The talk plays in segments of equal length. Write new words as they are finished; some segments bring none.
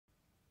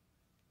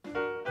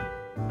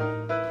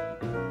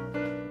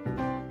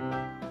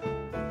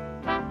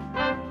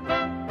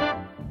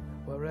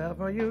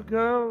you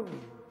go,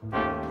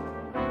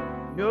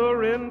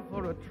 you're in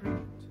for a treat.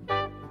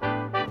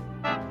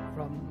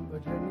 From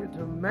Virginia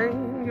to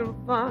Maine, you'll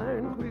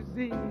find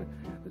cuisine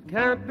that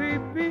can't be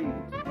beat.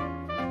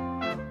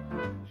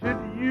 Should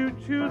you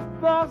choose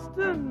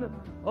Boston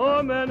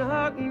or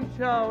Manhattan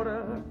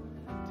chowder,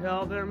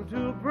 tell them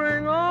to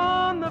bring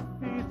on the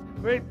feast.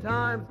 Great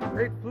times,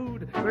 great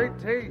food, great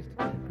taste,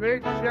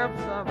 great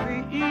chefs of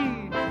the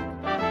East.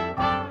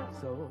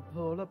 So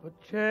pull up a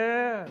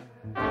chair,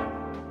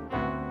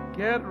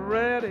 get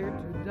ready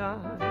to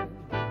dine.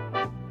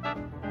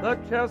 The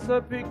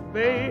Chesapeake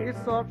Bay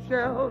soft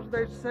shells,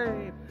 they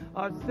say,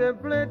 are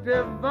simply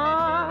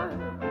divine.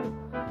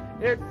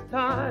 It's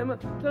time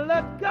to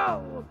let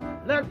go,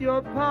 let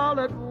your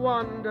palate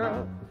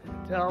wander.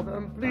 Tell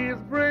them, please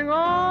bring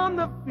on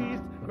the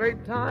feast.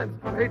 Great times,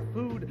 great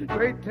food,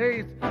 great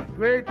taste,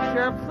 great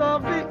chefs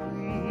of the East.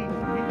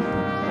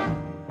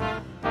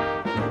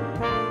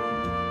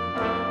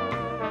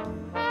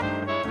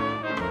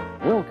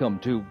 Welcome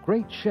to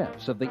Great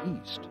Chefs of the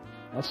East,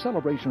 a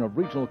celebration of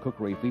regional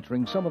cookery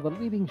featuring some of the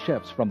leading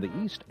chefs from the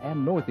East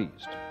and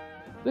Northeast.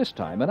 This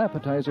time, an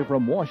appetizer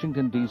from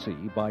Washington, D.C.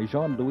 by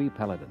Jean-Louis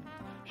Palladin,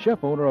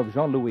 chef-owner of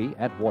Jean-Louis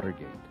at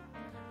Watergate.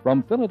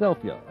 From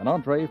Philadelphia, an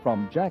entree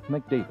from Jack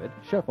McDavid,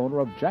 chef-owner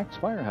of Jack's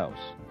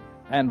Firehouse.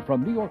 And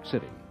from New York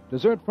City,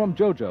 dessert from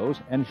JoJo's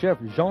and Chef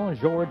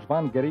Jean-Georges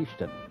Van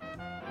Gerichten.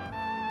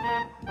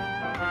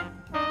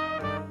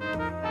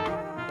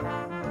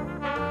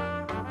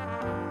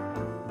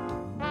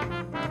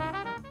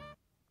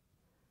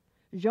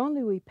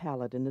 Jean-Louis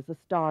Palladin is a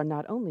star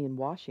not only in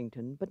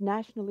Washington, but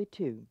nationally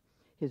too.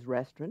 His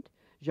restaurant,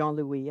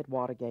 Jean-Louis at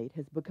Watergate,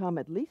 has become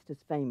at least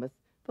as famous,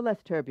 for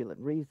less turbulent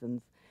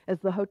reasons, as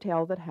the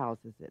hotel that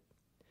houses it.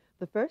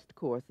 The first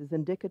course is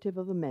indicative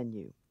of the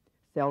menu: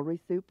 celery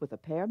soup with a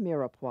pear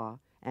mirepoix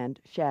and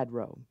shad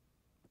roe.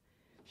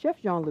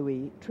 Chef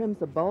Jean-Louis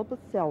trims a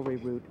bulbous celery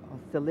root of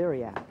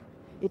celeriac.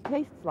 It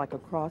tastes like a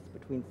cross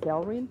between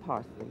celery and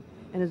parsley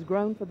and is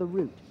grown for the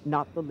root,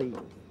 not the leaves.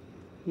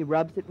 He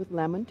rubs it with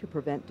lemon to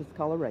prevent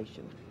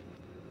discoloration.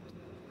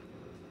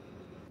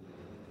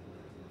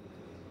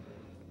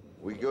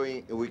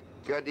 We're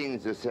cutting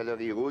the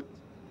celery root.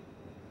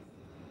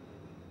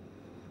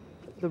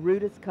 The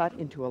root is cut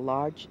into a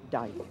large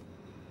dice.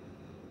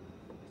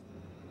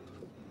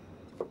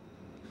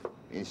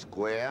 In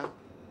square.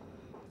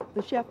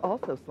 The chef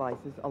also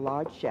slices a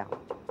large shallot.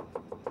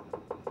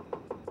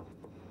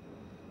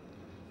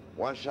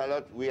 One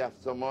shallot, we have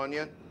some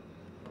onion.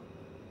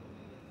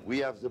 We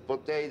have the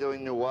potato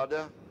in the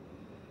water.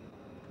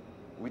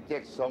 We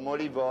take some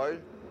olive oil.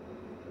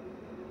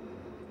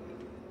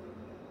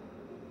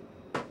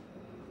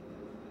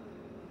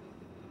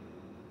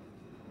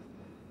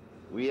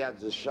 We add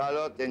the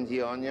shallot and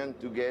the onion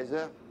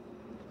together.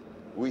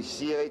 We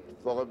sear it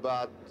for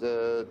about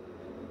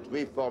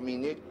 3-4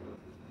 minutes.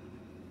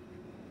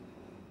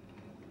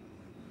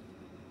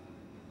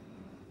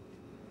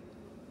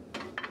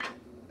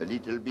 A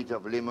little bit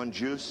of lemon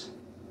juice.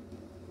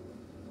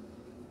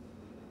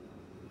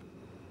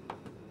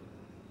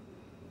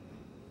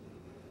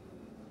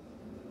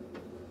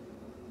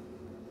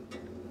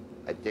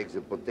 I take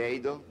the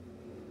potato.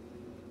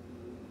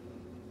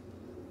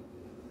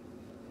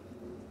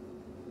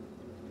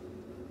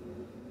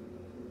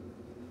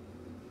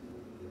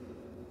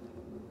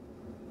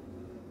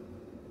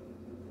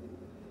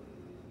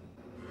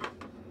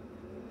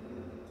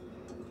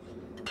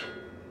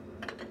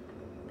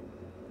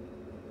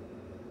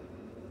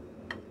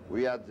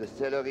 We add the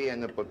celery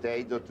and the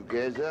potato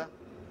together.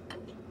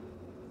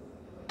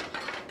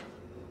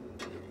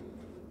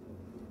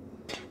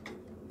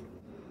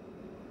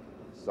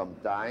 Some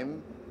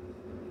thyme.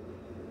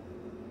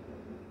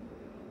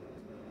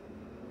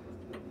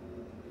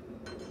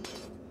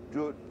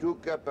 Two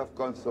cups of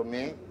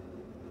consommé.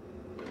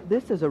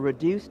 This is a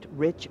reduced,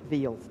 rich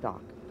veal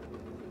stock.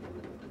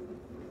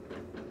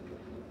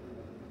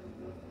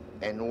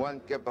 And 1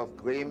 cup of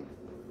cream.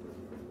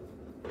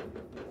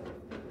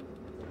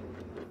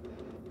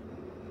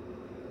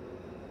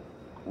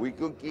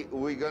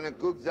 We're gonna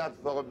cook that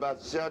for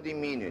about 30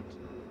 minutes.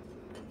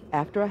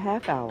 After a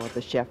half hour,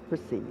 the chef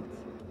proceeds.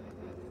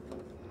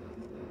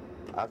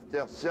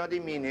 After 30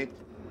 minutes,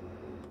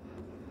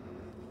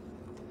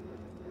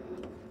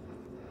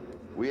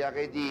 we are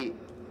ready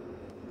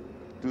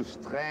to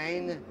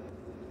strain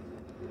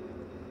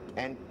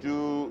and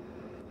to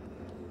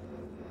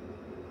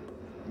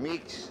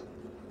mix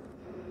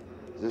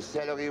the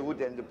celery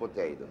root and the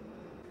potato.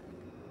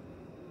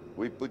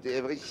 We put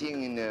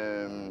everything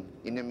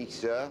in a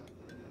mixer.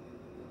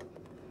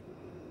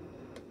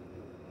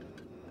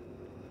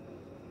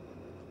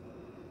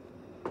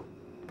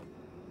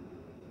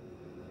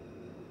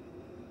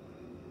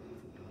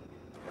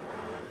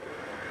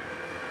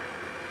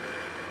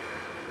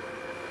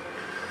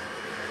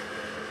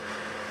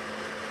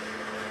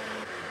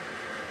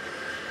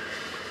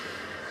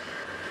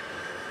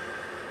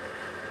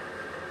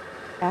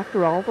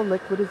 After all the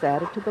liquid is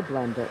added to the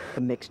blender,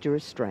 the mixture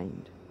is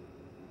strained.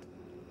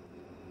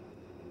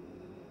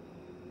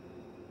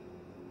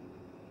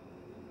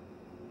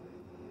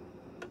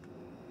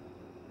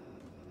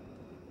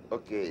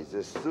 Okay,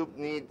 the soup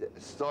needs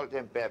salt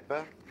and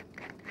pepper.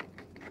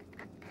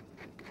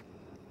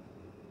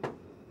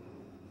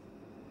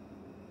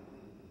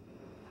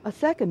 A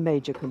second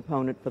major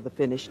component for the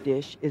finished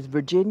dish is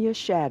Virginia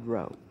shad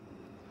roe.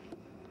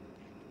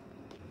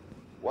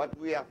 What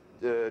we are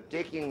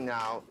taking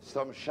now,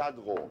 some shad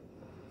roe.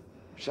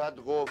 Shad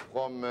roe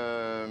from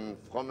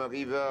a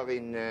river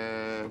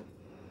in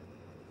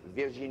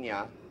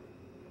Virginia.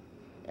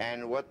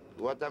 And what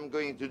I'm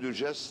going to do,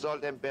 just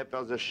salt and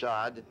pepper the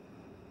shad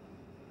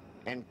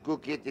and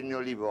cook it in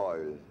olive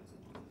oil.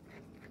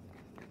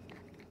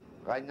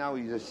 Right now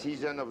is the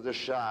season of the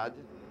shad.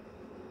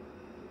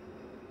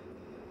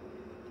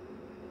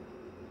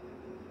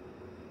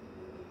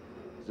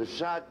 The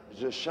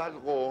shad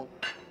roe,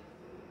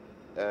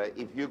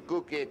 if you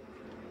cook it,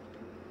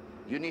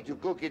 you need to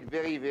cook it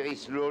very, very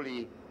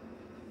slowly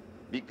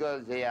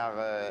because they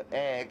are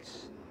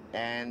eggs,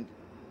 and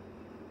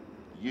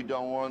you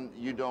don't want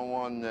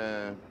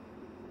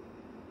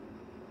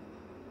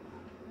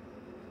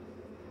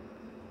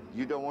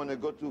to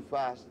go too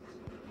fast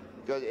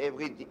because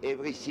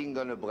everything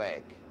gonna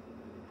break.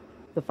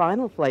 The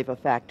final flavor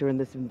factor in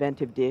this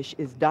inventive dish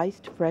is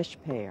diced fresh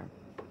pear.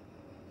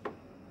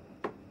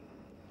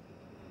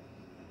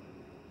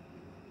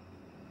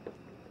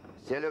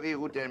 Celery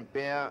root and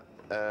pear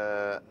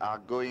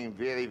are going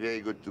very, very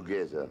good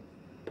together.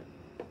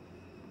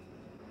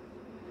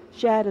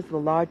 Shad is the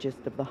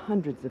largest of the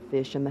hundreds of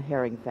fish in the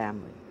herring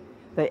family.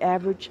 They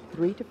average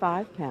 3 to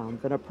 5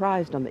 pounds and are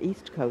prized on the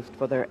East Coast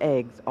for their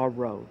eggs or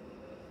roe.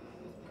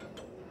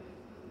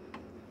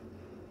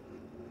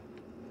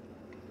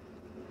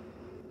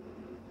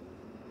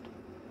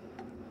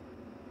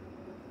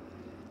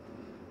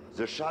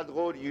 The shad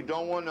roe, you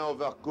don't want to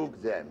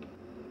overcook them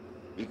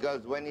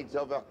because when it's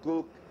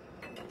overcooked,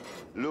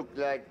 look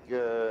like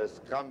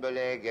scrambled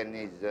egg and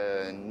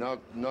is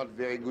not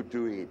very good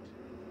to eat.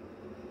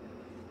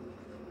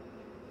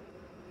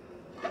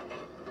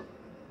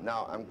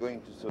 Now I'm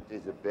going to saute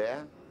the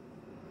pear.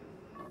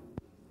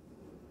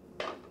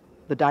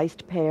 The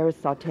diced pear is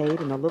sautéed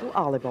in a little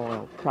olive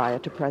oil prior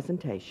to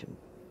presentation.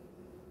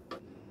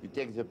 You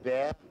take the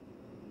pear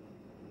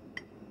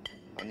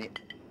on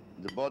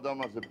the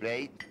bottom of the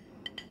plate.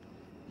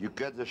 You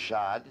cut the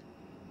shad.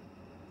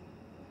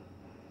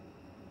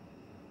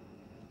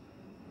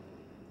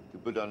 You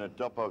put on the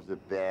top of the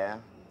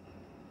pear.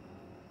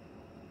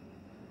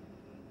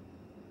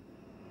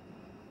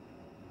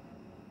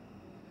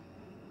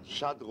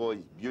 Shad roe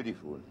is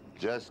beautiful.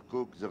 Just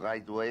cook the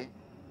right way.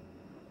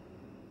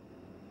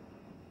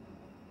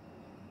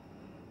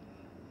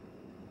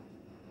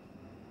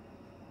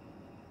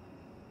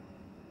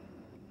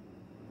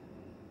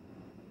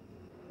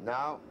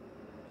 Now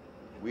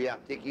we are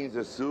taking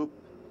the soup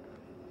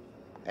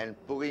and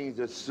pouring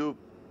the soup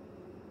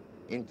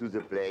into the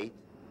plate.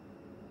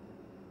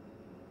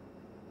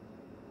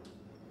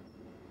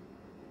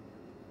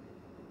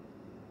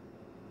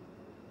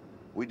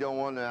 We don't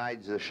want to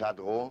hide the shad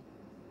roe.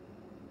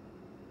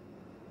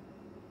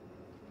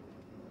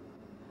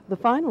 The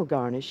final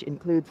garnish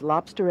includes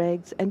lobster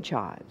eggs and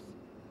chives.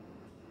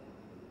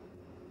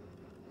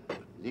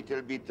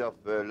 Little bit of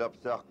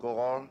lobster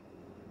coral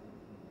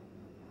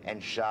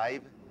and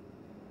chive.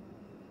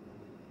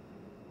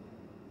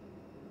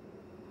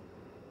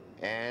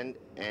 And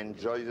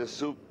enjoy the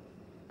soup.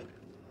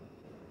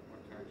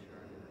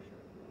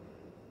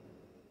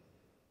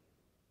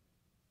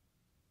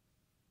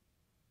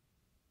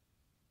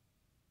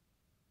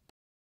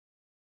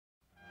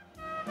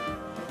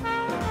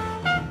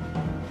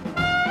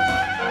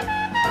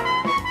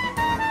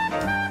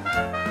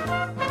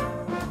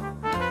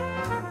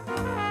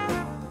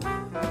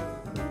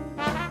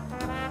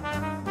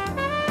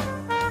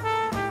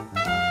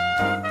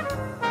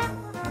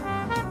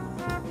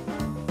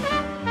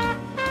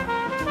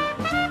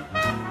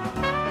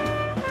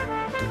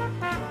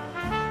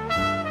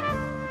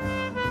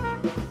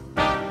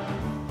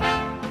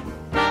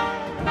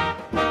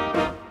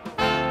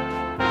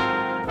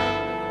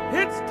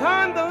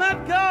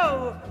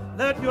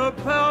 Let your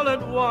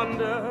palate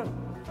wander.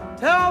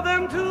 Tell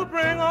them to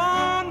bring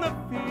on the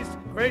feast.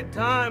 Great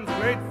times,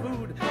 great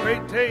food,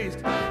 great taste,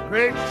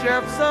 great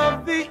chefs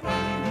of the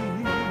East.